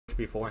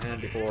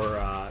beforehand,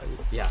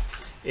 yeah,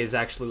 is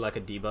actually like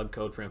a debug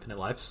code for Infinite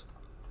Lives.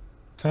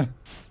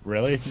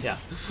 Really? Yeah.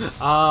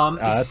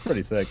 That's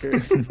pretty sick.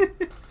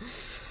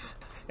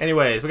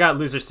 Anyways, we got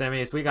loser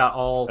semis. We got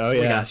all. Oh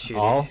yeah, we got Shooty.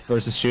 all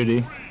versus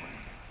Shooty.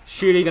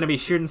 Shooty gonna be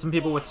shooting some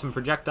people with some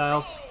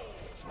projectiles.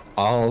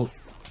 All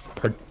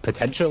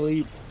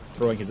potentially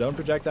throwing his own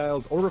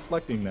projectiles or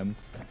reflecting them,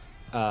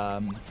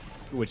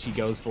 which he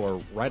goes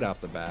for right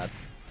off the bat.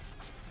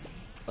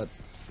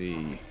 Let's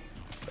see.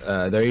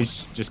 They're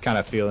each just kind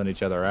of feeling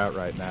each other out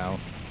right now,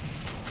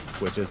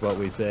 which is what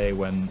we say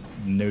when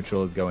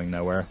neutral is going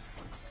nowhere.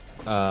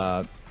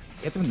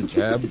 Hits him in the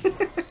jab.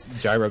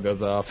 Gyro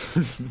goes off.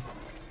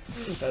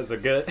 That's a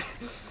good.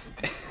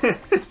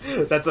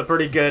 That's a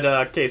pretty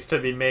good case to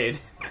be made.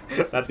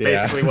 That's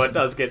basically what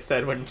does get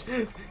said when,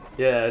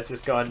 yeah, it's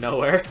just going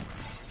nowhere.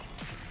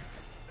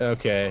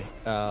 Okay.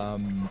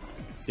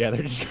 Yeah,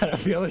 they're just kind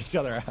of feeling each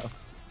other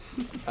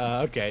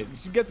out. Okay,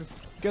 she gets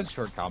a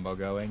short combo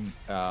going.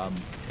 An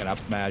up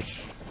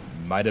smash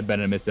might have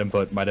been a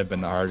misinput. Might have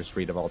been the hardest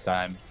read of all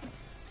time.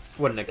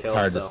 Wouldn't have killed. It's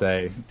hard to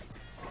say.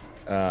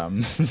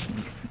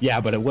 Yeah,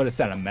 but it would have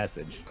sent a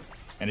message.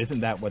 And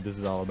isn't that what this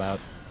is all about?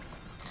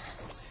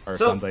 Or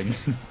something?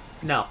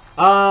 No.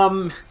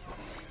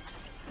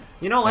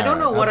 You know, I don't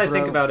know what I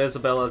think about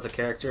Isabelle as a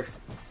character.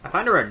 I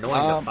find her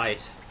annoying to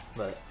fight,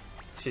 but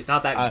she's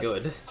not that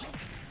good.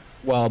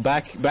 Well,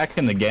 back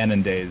in the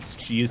Ganon days,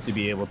 she used to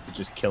be able to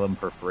just kill him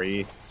for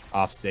free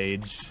off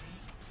stage,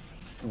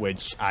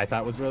 which I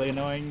thought was really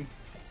annoying.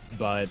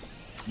 But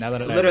now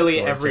that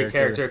literally every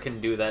character can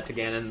do that to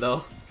Ganon,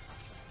 though.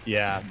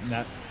 Yeah,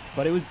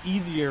 but it was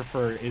easier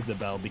for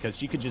Isabelle because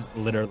she could just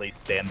literally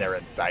stand there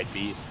and side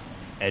beat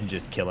and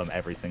just kill him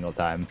every single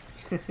time.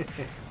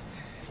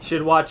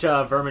 Should watch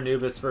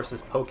Verminubis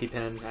versus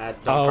Pokepin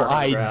at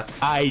Grass.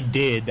 I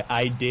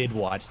did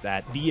watch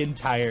that the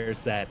entire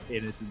set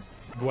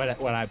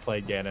when I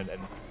played Ganon.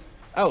 And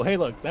oh, hey,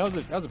 look, that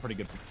was a pretty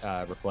good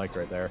reflect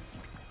right there.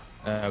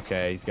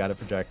 Okay, he's got a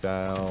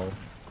projectile,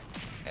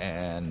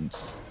 and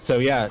so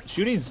yeah,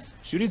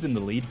 Shooty's in the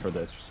lead for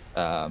this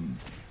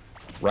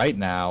right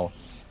now.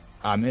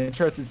 I'm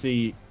interested to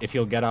see if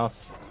he'll get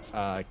off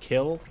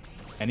kill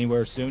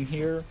anywhere soon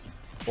here,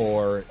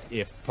 or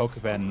if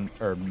Pokemon,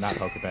 or not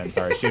Pokemon,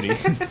 sorry,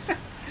 Shooty.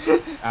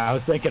 I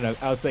was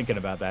thinking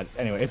about that.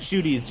 Anyway, if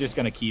Shooty is just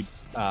gonna keep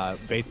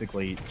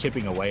basically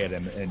chipping away at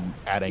him and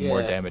adding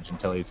more damage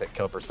until he's at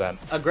kill percent.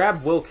 A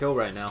grab will kill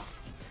right now.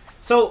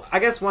 So I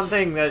guess one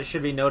thing that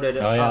should be noted,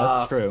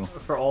 that's true.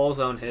 For All's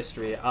own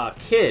history,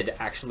 Kid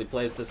actually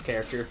plays this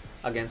character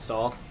against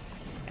All,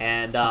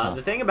 and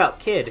the thing about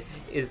Kid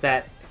is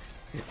that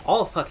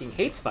All fucking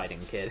hates fighting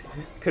Kid,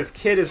 because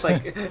Kid is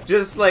like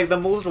just like the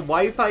most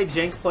Wi-Fi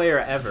jank player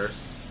ever.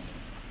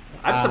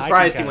 I'm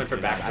surprised he went for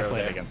back throw. I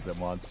played against him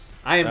once.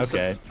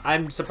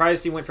 I'm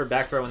surprised he went for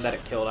back throw and that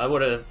it killed. I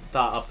would have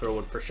thought up throw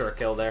would for sure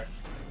kill there.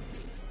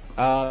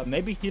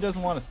 Maybe he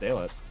doesn't want to stale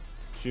it.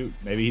 Shoot,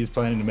 maybe he's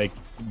planning to make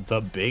the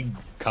big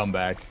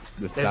comeback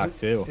this stock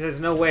too.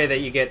 There's no way that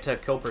you get to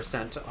kill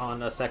percent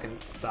on a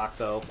second stock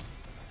though.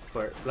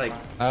 For like,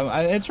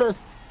 I'm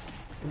interested.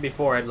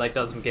 Before it like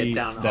doesn't get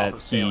down off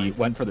of stealing. He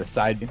went for the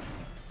side,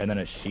 and then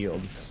it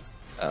shields.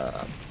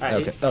 Right,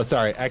 okay. Oh,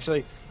 sorry.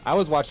 Actually, I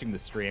was watching the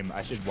stream.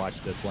 I should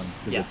watch this one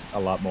because it's a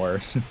lot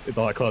more. It's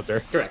a lot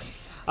closer. Correct.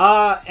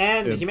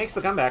 And he makes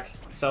the comeback.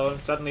 So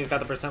suddenly he's got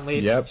the percent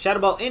lead. Yep. Shadow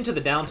Ball into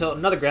the down tilt.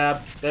 Another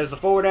grab. There's the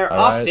forward air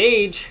off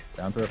stage.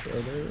 Down throw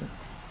further.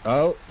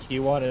 Oh, he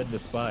wanted the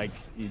spike.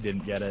 He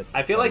didn't get it.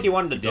 I feel like he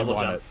wanted to double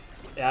jump.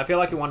 Yeah, I feel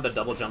like he wanted to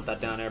double jump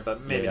that down air,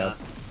 but maybe not.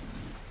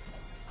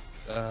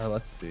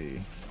 Let's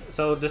see.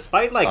 So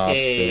despite like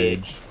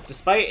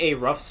a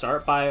rough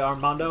start by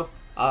Armando,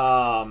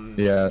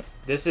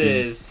 this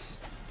is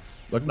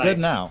looking good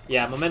now.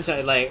 Yeah,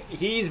 momentum. Like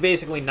he's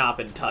basically not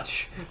been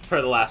touched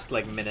for the last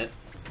like minute.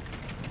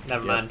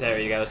 Never mind. There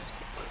he goes.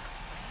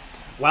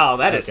 Wow,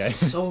 that is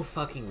so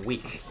fucking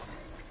weak.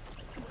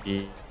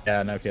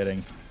 Yeah, no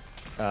kidding.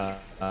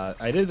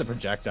 It is a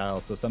projectile,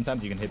 so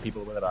sometimes you can hit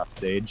people with it off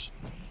stage.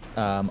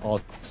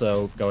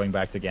 Also, going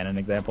back to Ganon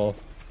example,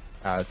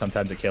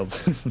 sometimes it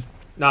kills.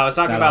 No, I was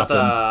talking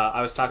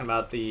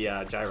about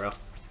the gyro.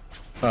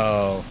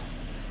 Oh.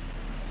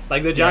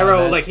 Like the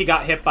gyro, like he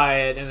got hit by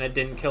it and it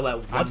didn't kill at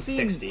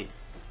 160.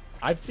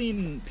 I've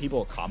seen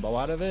people combo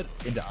out of it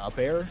into up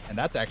air, and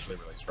that's actually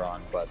really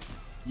strong, but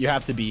you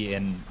have to be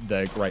in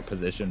the right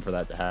position for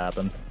that to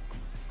happen.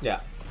 Yeah.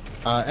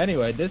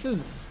 Anyway,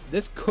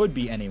 this could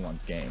be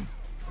anyone's game.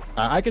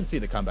 I could see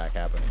the comeback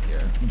happening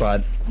here,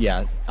 but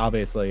yeah,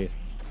 obviously,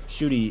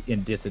 Shooty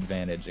in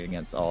disadvantage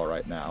against All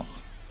right now.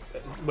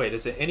 Wait,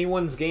 is it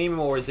anyone's game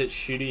or is it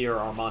Shooty or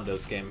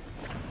Armando's game?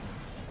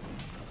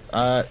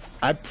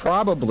 I'd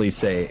probably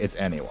say it's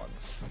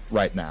anyone's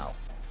right now.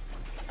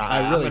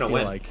 I really feel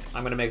like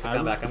I'm gonna make the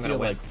comeback. I'm gonna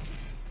win. Like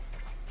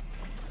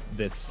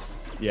this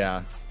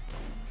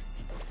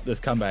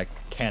comeback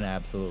can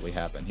absolutely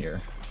happen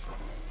here.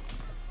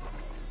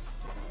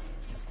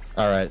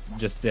 All right,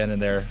 just standing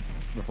there,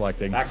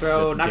 reflecting. Back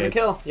throw, not gonna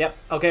kill. Yep.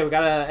 Okay, we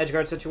got an edge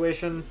guard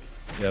situation.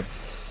 Yep.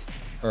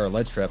 or a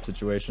ledge trap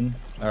situation.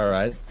 All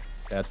right,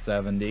 that's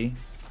 70.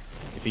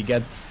 If he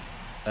gets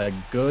a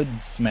good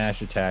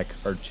smash attack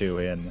or two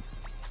in,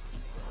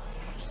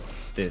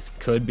 this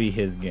could be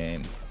his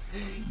game,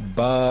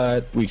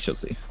 but we shall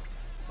see.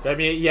 I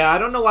mean, yeah, I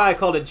don't know why I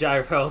called it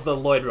Gyro, the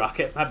Lloyd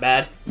Rocket. My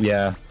bad.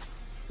 Yeah.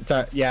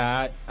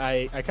 Yeah,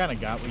 I kind of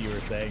got what you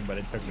were saying, but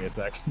it took me a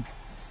second.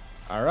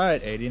 All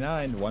right,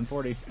 89,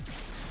 140.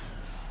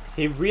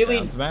 He's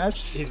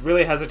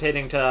really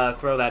hesitating to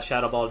throw that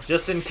Shadow Ball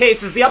just in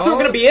case. Is the up throw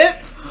going to be it?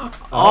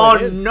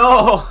 Oh,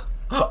 no.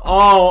 Oh,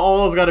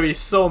 Ol's got to be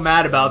so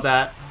mad about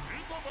that.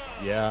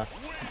 Yeah.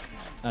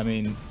 I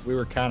mean, we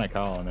were kind of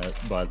calling it,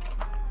 but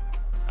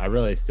I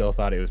really still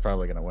thought he was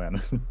probably going to win.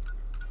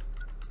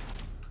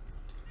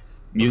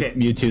 Okay.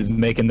 Mewtwo's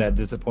making that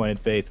disappointed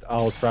face.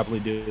 Ol's probably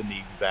doing the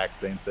exact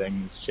same thing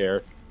in his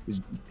chair.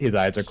 His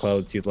eyes are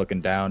closed. He's looking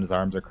down. His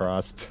arms are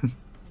crossed.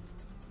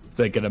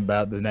 Thinking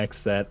about the next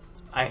set.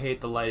 I hate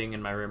the lighting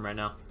in my room right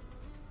now.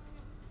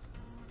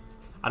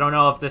 I don't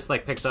know if this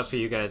like picks up for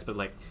you guys, but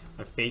like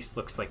my face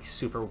looks like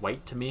super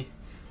white to me.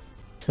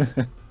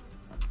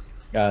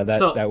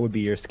 That would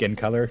be your skin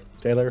color,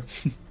 Taylor.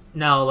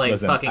 No, like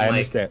listen, fucking I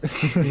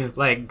understand.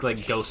 like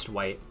ghost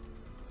white.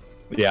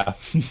 Yeah.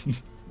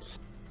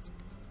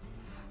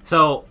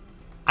 So,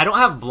 I don't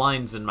have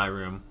blinds in my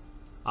room,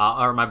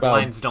 or my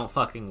blinds don't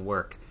fucking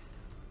work.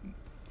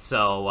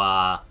 So,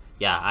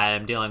 yeah, I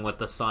am dealing with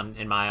the sun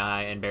in my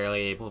eye and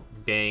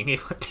being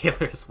able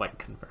Taylor's white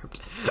confirmed.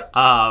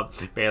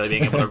 Barely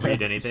being able to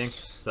read anything.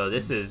 So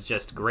this is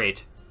just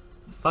great.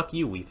 Fuck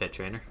you, Wii Fit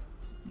Trainer.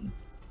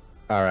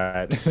 All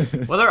right.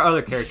 What are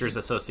other characters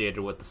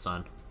associated with the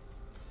sun?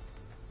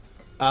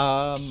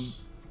 I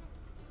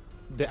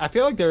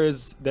feel like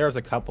there's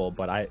a couple,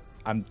 but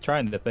I'm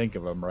trying to think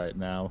of them right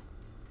now.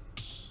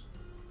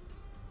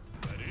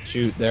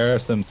 Shoot, there are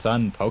some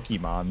sun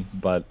Pokemon,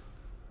 but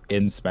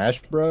in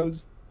Smash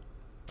Bros.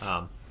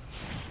 For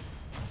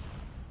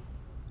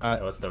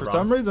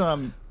some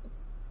reason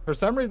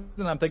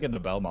I'm thinking the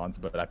Belmonts,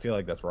 but I feel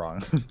like that's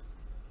wrong.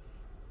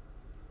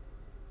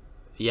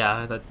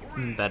 Yeah,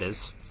 that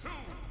is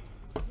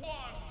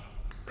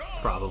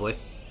probably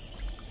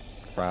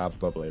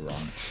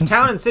wrong.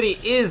 Town and City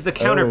is the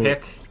counter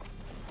pick.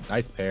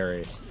 Nice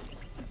parry.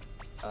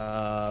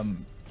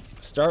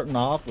 Starting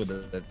off with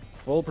a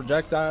full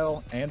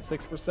projectile and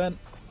 6%,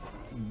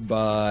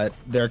 but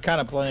they're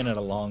kind of playing at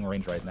a long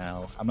range right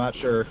now. I'm not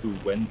sure who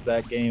wins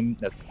that game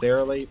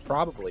necessarily.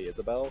 Probably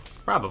Isabelle.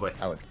 Probably.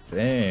 I would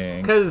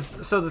think.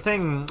 So the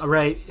thing,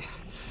 right?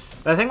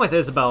 The thing with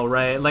Isabelle,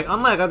 right? Like,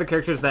 unlike other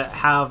characters that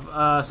have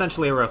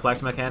essentially a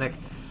reflect mechanic,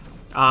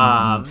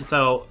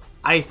 so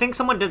I think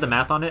someone did the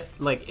math on it.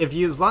 Like,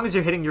 as long as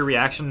you're hitting your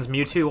reactions,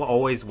 Mewtwo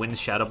always wins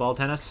Shadow Ball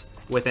tennis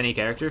with any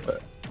character.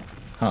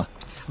 Huh.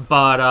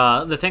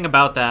 But the thing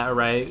about that,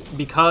 right,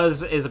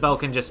 because Isabelle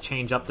can just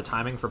change up the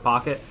timing for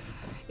Pocket,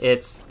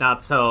 it's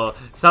not so...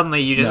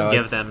 Suddenly you just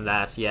give them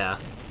that, yeah.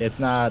 It's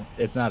not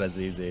as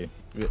easy.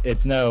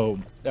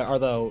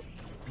 Although,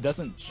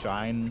 doesn't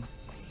Shine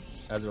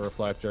as a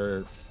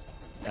reflector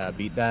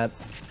beat that?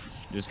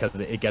 Just because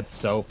it gets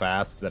so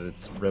fast that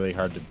it's really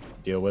hard to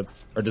deal with?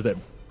 Or does it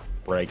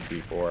break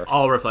before?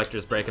 All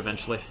reflectors break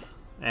eventually.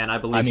 And I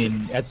believe... I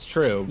mean, that's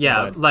true.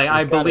 Yeah, like,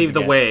 I believe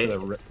the way... to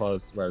the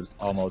close where it's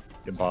almost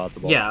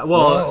impossible. Yeah,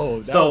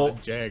 well, whoa, so...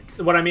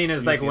 What I mean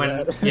is, like,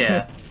 when...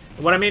 Yeah.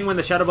 What I mean when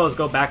the Shadow Balls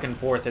go back and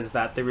forth is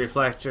that the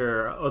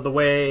reflector, or the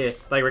way,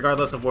 like,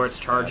 regardless of where it's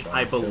charged,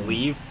 I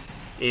believe,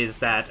 is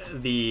that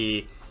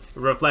the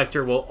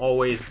reflector will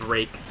always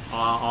break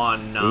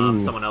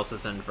on someone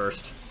else's end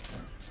first.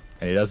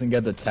 And he doesn't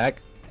get the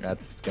tech.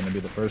 That's going to be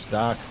the first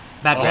stock.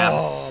 Bad grab.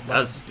 Oh, that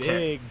was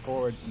big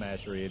forward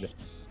smash read.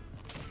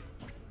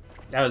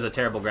 That was a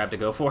terrible grab to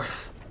go for.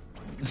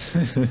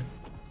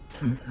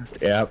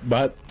 Yeah,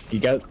 but he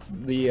gets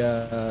the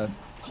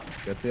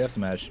F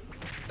smash.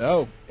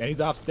 Oh, and he's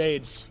off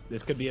stage.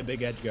 This could be a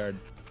big edge guard.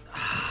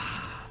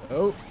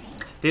 Oh,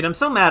 dude, I'm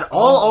so mad.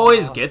 All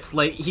always gets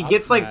like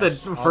gets like the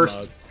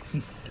first.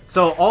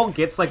 So All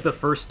gets like the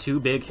first two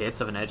big hits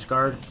of an edge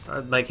guard.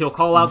 Like he'll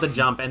call out the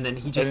jump and then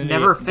he just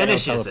never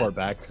finishes it.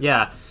 Back.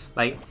 Yeah.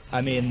 Like,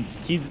 I mean,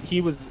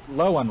 he was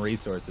low on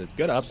resources.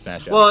 Good up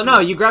smash. Well, no,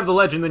 you grab the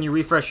ledge and then you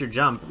refresh your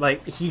jump.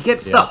 Like, he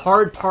gets the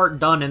hard part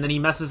done and then he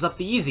messes up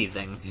the easy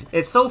thing.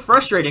 It's so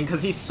frustrating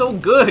because he's so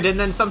good and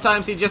then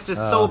sometimes he just is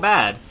so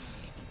bad.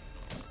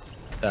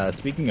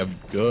 Speaking of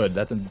good,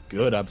 that's a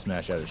good up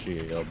smash out of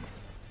shield.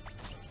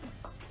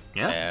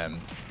 Yeah.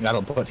 And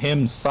that'll put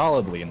him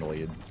solidly in the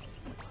lead.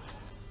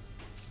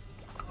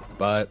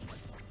 But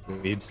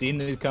we've seen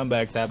these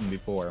comebacks happen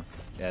before.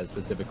 Yeah,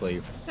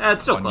 specifically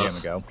it's still 1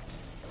 close. game ago.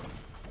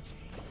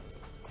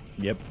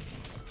 Yep.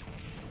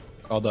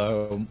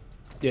 Although,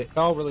 it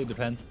all really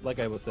depends, like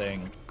I was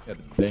saying at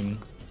the beginning,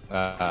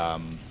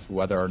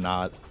 whether or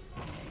not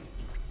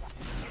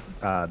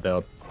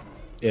Shooty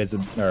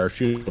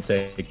will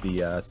take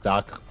the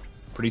stock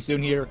pretty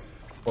soon here,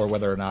 or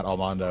whether or not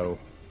Armando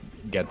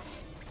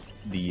gets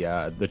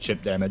the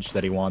chip damage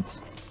that he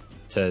wants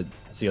to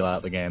seal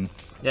out the game.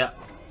 Yeah.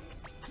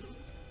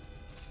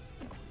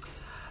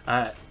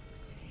 Alright.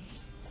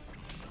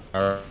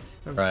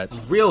 Alright.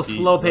 Real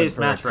slow-paced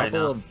Went match for a right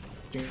now.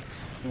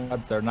 couple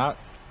of- They're not.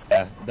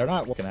 Yeah, they're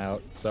not working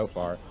out so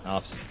far.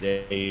 Off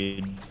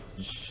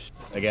stage.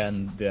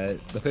 Again, the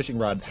fishing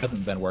rod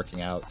hasn't been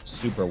working out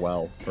super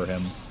well for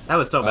him. That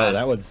was so bad.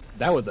 That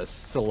was a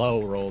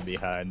slow roll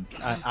behind.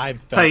 I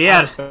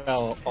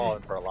fell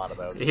falling for a lot of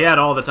those. He had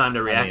all the time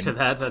to react to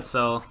that. That's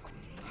so.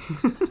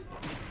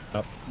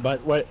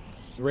 But what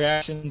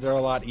reactions are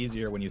a lot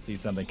easier when you see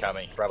something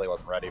coming. He probably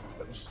wasn't ready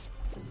for this.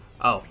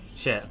 Oh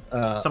shit!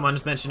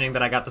 Someone's mentioning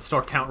that I got the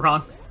store count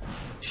wrong.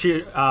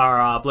 Shoot,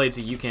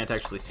 Bladesy, you can't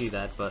actually see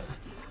that, but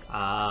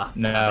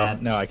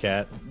no, I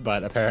can't.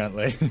 But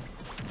apparently,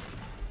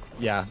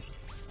 yeah.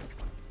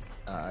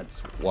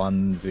 It's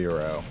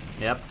 1-0.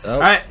 Yep. Oh, all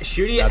right,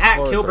 Shooty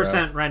at kill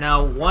percent right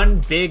now. One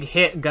big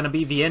hit gonna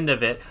be the end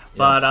of it.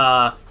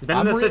 But he's been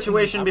in this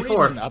situation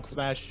before. I'm up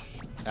smash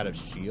out of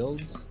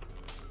shields.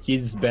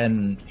 He's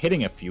been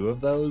hitting a few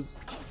of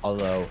those,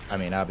 although I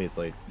mean,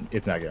 obviously,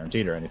 it's not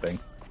guaranteed or anything.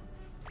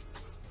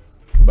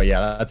 But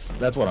yeah,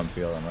 that's what I'm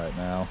feeling right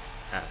now.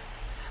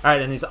 All right,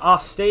 and he's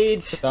off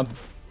stage.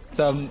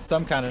 Some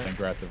kind of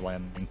aggressive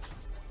landing.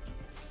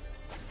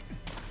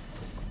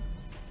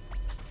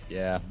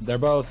 Yeah, they're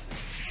both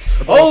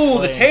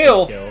oh, the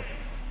tail!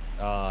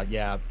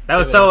 Yeah. That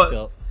was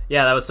so.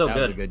 Yeah, that was so good.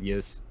 good. That was a good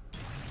use.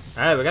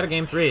 All right, we got a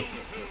game 3.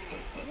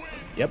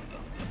 Yep.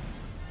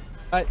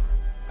 All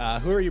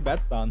right. Who are your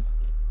bets on?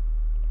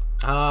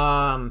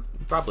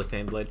 Probably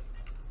Fameblade.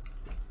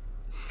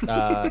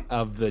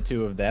 Of the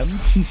two of them,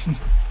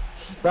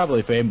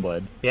 probably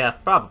Fameblade. Yeah,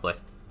 probably.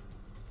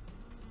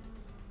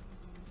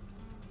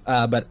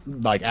 But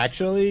like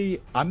actually,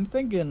 I'm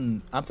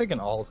thinking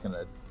All's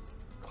gonna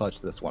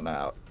clutch this one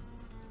out.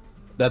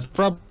 That's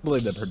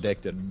probably the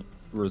predicted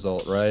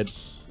result, right?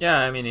 Yeah,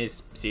 I mean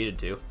he's seeded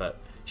too, but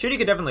Shooty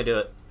could definitely do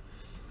it.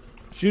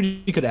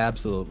 Shooty could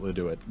absolutely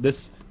do it.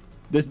 This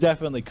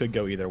definitely could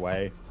go either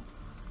way.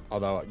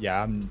 Although,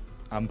 yeah,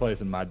 I'm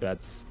placing my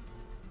bets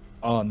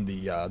on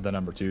the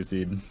number 2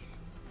 seed.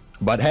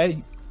 But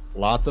hey,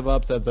 lots of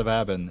upsets have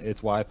happened.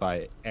 It's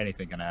Wi-Fi.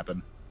 Anything can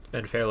happen.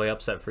 Been fairly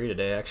upset free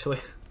today, actually.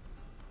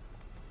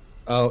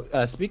 Oh,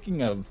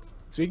 speaking of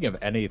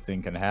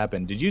anything can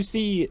happen, did you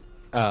see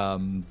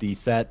the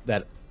set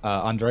that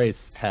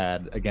Andres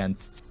had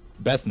against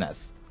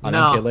Bestness on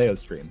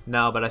MKLeo's stream?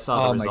 No, but I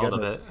saw the result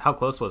of it. How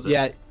close was it?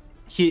 Yeah,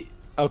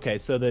 okay,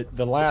 so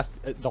the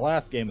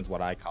last game is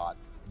what I caught,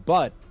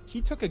 but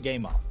he took a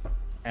game off,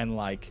 and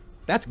like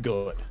that's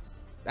good.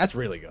 That's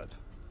really good.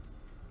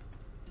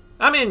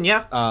 I mean,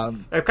 yeah.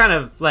 It kind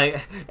of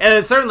like, and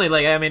it's certainly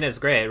like, I mean, it's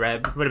great,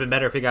 right? Would have been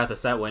better if he got the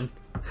set win.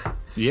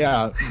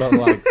 Yeah, but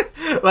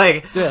like,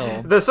 like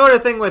still, the sort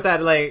of thing with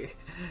that, like,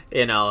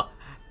 you know,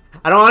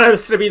 I don't want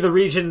us to be the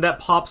region that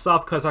pops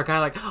off because our guy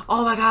like,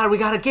 oh my god, we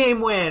got a game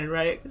win,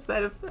 right? Because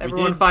that if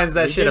everyone finds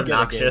that shit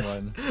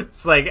obnoxious.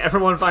 It's like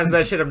everyone finds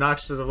that shit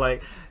obnoxious of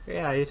like,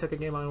 yeah, he took a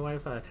game on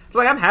Wi-Fi. It's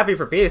like I'm happy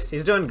for Peace.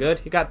 He's doing good.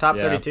 He got top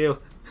 32.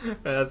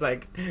 But I was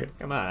like,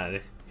 come on.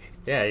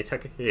 Yeah, he's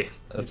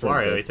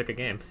Mario. He took a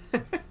game.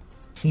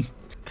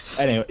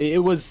 Anyway,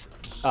 it was.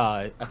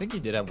 I think he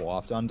did have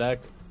Waft on deck,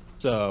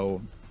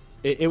 so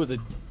it was a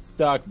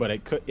stock, but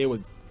it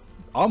was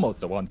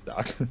almost a 1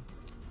 stock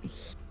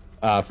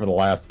for the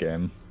last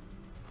game.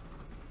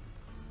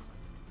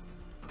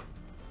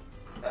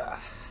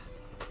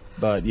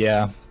 But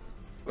yeah,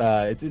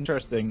 it's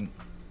interesting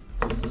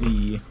to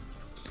see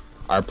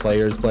our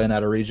players playing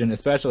out of region,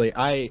 especially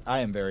I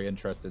am very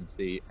interested to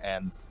see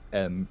and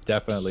am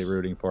definitely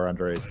rooting for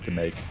Andres to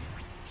make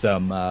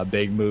some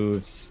big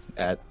moves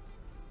at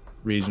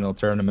regional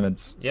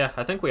tournaments. Yeah,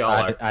 I think we all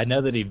are. I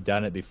know that he's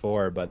done it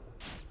before, but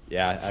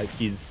yeah,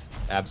 he's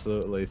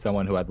absolutely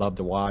someone who I'd love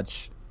to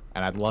watch,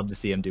 and I'd love to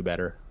see him do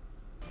better.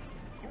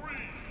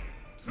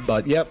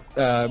 But yep,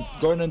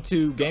 going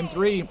into game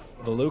 3,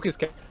 the Lucas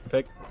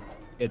pick.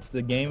 It's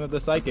the game of the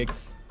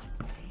Psychics.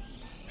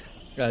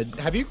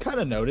 Have you kind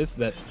of noticed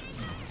that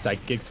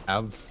Psychics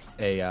have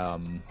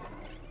an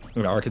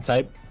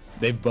archetype?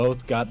 They've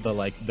both got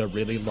the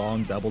really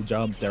long double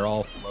jump. They're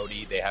all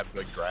floaty. They have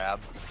good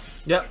grabs.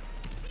 Yep.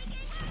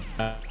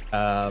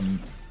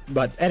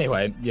 But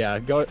anyway, yeah.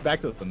 Go back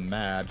to the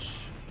match.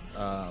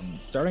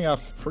 Starting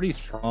off pretty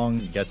strong.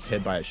 Gets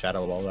hit by a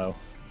Shadow Lolo.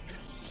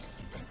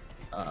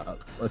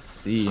 Let's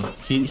see.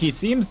 He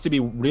seems to be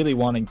really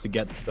wanting to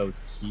get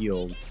those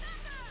heals.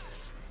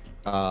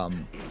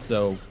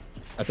 So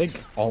I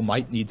think All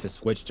Might needs to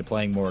switch to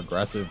playing more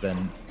aggressive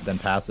than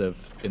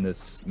passive in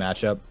this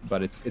matchup,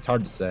 but it's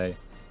hard to say.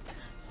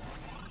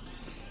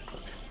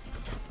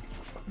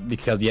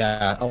 Because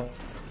yeah, a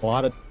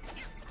lot of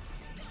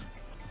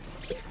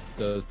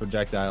those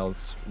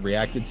projectiles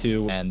reacted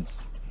to, and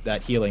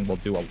that healing will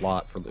do a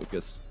lot for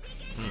Lucas.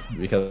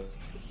 Because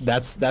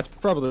that's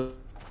probably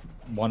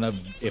one of,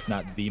 if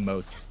not the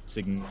most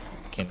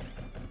significant.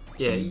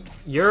 Yeah,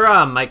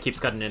 your mic keeps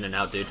cutting in and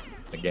out, dude.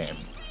 The game.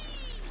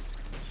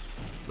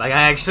 Like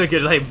I actually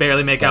could like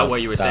barely make out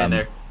what you were saying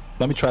there.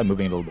 Let me try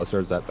moving a little closer.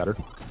 Is that better?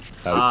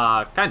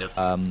 Kind of.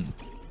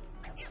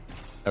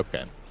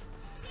 Okay.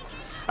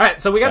 All right,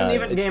 so we got an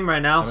even game right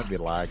I'm now. gonna be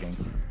lagging.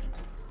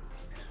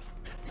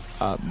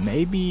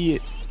 Maybe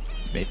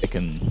I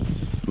can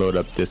load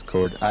up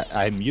Discord.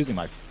 I'm using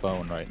my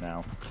phone right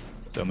now,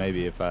 so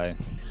maybe if I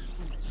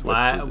switch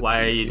to the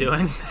Why are you PC.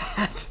 doing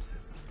that?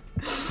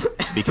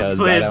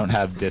 Because I don't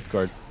have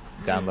Discord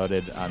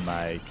downloaded on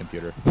my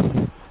computer.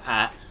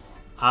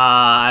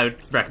 I would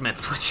recommend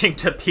switching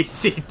to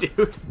PC,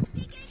 dude.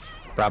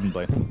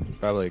 Probably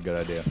a good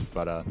idea,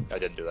 but I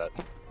didn't do that.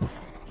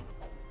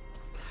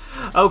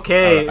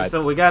 Okay,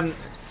 so we got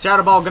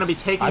Shadow Ball gonna be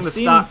taking the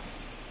stock.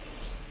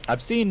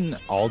 I've seen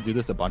All do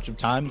this a bunch of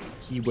times.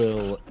 He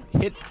will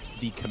hit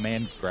the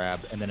command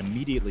grab and then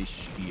immediately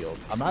shield.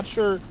 I'm not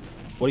sure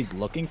what he's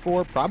looking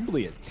for.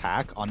 Probably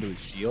attack onto his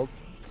shield.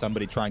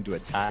 Somebody trying to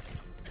attack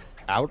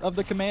out of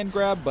the command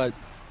grab, but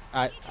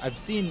I've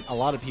seen a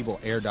lot of people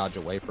air dodge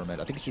away from it.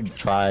 I think you should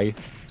try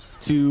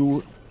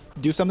to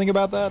do something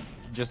about that.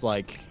 Just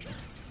like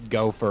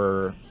go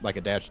for like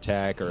a dash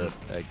attack or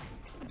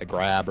a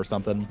grab or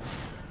something.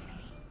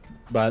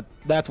 But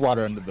that's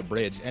water under the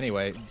bridge.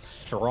 Anyway,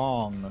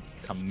 strong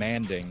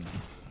commanding.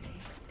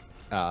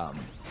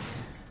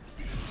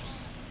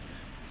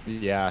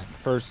 Yeah,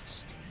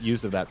 first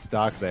use of that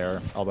stock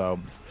there. Although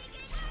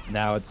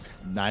now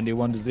it's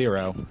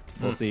 91-0.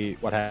 We'll see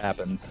what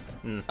happens.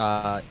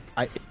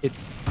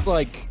 It's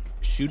like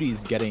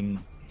Shooty's getting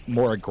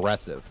more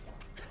aggressive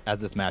as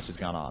this match has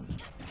gone on.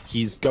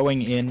 He's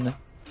going in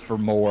for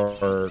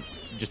more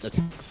just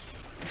attacks,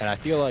 and I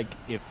feel like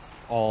if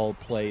All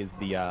plays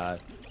the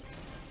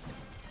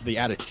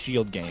added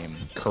shield game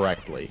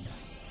correctly,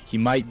 he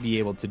might be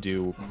able to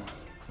do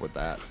with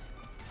that.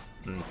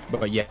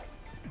 But yeah,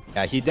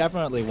 he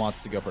definitely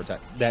wants to go for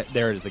attack.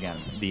 There it is again.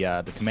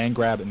 The command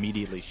grab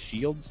immediately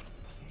shields.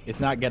 It's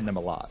not getting him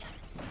a lot,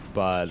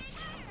 but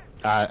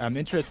I'm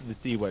interested to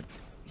see what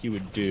he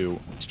would do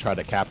to try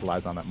to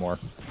capitalize on that more.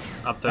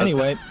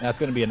 Anyway, that's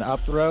going to be an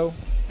up throw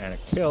and a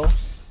kill.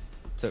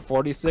 It's at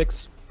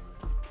 46.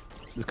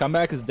 This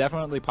comeback is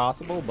definitely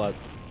possible, but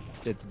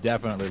it's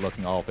definitely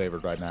looking all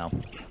favored right now.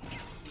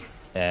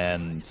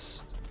 And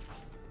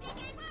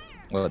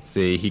let's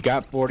see, he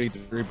got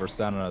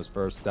 43% on his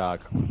first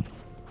stock.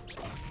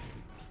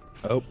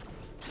 Oh,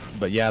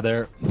 but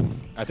yeah,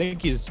 I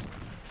think he's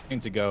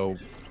going to go.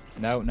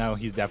 No,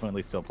 he's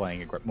definitely still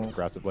playing more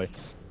aggressively.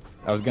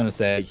 I was gonna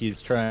say he's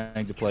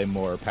trying to play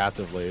more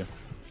passively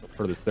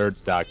for this third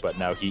stock, but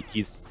no,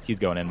 he's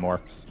going in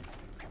more.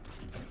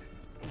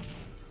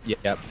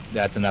 Yep,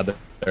 that's another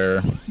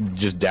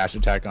just dash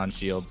attack on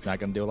shield. It's not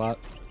gonna do a lot.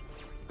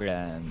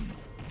 And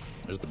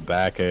there's the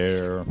back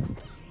air.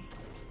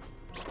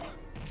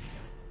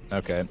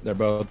 Okay, they're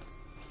both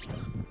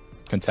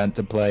content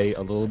to play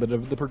a little bit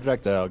of the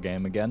projectile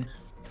game again.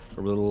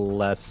 A little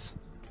less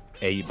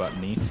A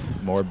buttony,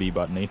 more B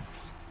buttony.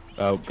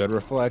 Oh, good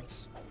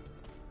reflects.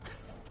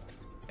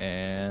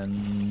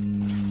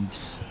 And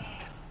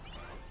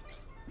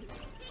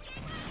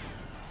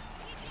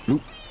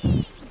oop.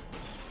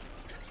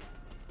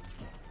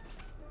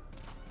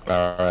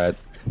 All right.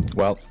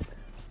 Well,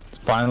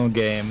 final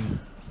game.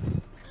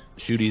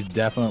 Shooty's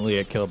definitely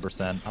at kill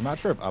percent. I'm not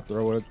sure if up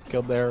throw would have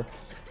killed there.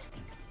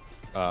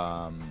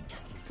 Because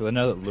I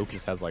know that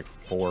Lucas has like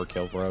 4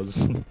 kill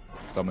throws,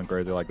 something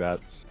crazy like that.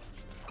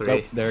 3.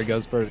 Oh, there he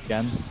goes for it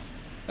again.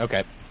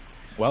 Okay.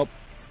 Well,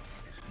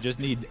 just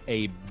need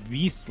a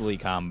beastly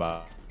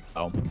combo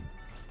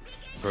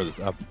for this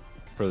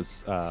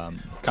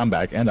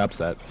comeback and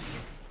upset,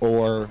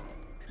 or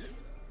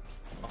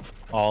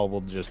All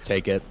will just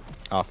take it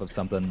off of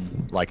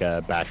something like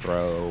a back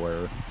throw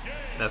or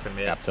that's gonna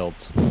be gap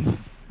tilts.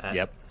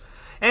 Yep.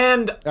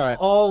 And right.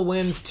 All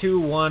wins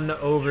 2-1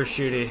 over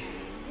Shooty.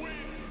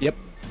 Yep.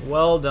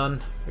 Well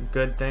done. A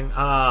good thing.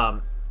 All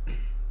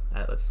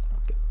right, let's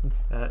get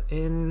that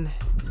in.